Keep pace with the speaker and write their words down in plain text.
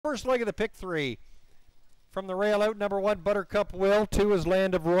First leg of the pick three. From the rail out, number 1, Buttercup Will. 2 is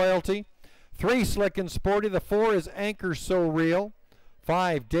Land of Royalty. 3, Slick and Sporty. The 4 is Anchor So Real.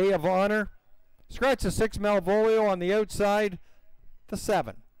 5, Day of Honor. Scratch the 6, Malvolio on the outside. The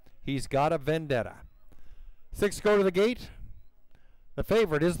 7, He's Got a Vendetta. 6 go to the gate. The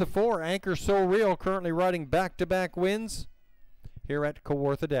favorite is the 4, Anchor So Real, currently riding back-to-back wins here at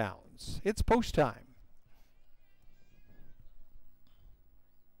Kawartha Downs. It's post time.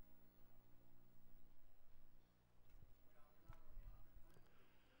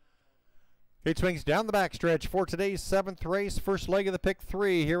 Gate swings down the backstretch for today's 7th race. First leg of the pick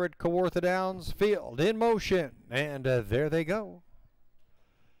 3 here at Kawartha Downs. Field in motion, and there they go.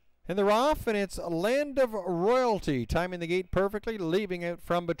 And they're off, and it's Land of Royalty timing the gate perfectly, leaving out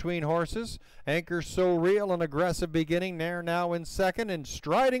from between horses. Anchor So Real, an aggressive beginning. They're now in second, and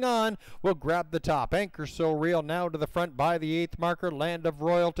striding on will grab the top. Anchor So Real now to the front by the 8th marker. Land of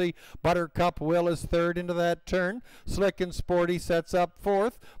Royalty. Buttercup Will is third into that turn. Slick and Sporty sets up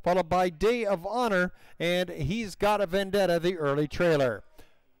fourth, followed by Day of Honor, and He's Got a Vendetta, the early trailer.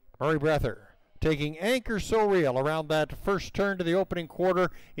 Murray Breather taking Anchor So Real around that first turn to the opening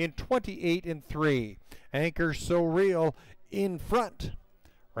quarter in 28-3. Anchor So Real in front.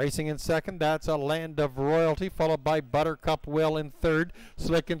 Racing in second, that's a Land of Royalty, followed by Buttercup Will in third.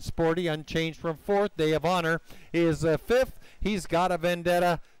 Slick and Sporty unchanged from fourth. Day of Honor is fifth. He's Got a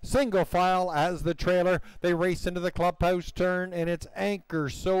Vendetta, single file as the trailer. They race into the clubhouse turn, and it's Anchor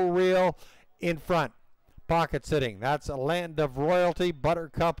So Real in front. Pocket sitting, that's a Land of Royalty.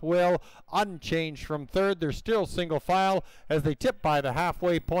 Buttercup Will unchanged from third. They're still single file as they tip by the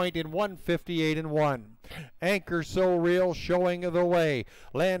halfway point in 1:58-1. Anchor So Real showing the way.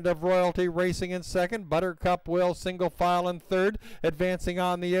 Land of Royalty racing in second. Buttercup Will single file in third. Advancing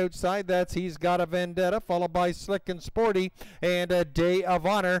on the outside, that's He's Got a Vendetta, followed by Slick and Sporty and a Day of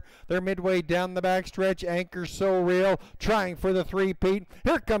Honor. They're midway down the backstretch. Anchor So Real trying for the three-peat.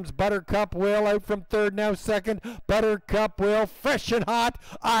 Here comes Buttercup Will out from third, now second. Buttercup Will fresh and hot,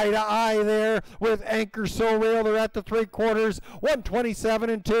 eye to eye there with Anchor So Real. They're at the three-quarters,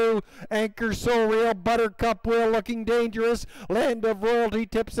 1:27-2. Anchor So Real, Buttercup Will looking dangerous. Land of Royalty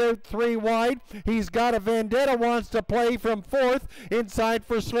tips out 3 wide. He's Got a Vendetta wants to play from fourth. Inside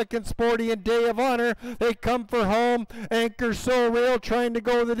for Slick and Sporty and Day of Honor. They come for home. Anchor So Real trying to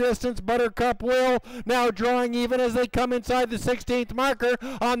go the distance. Buttercup Will now drawing even as they come inside the 16th marker.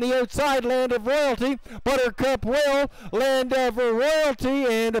 On the outside, Land of Royalty. Buttercup Will, Land of Royalty,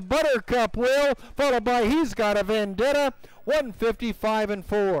 and Buttercup Will, followed by He's Got a Vendetta,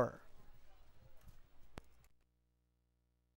 1:55-4.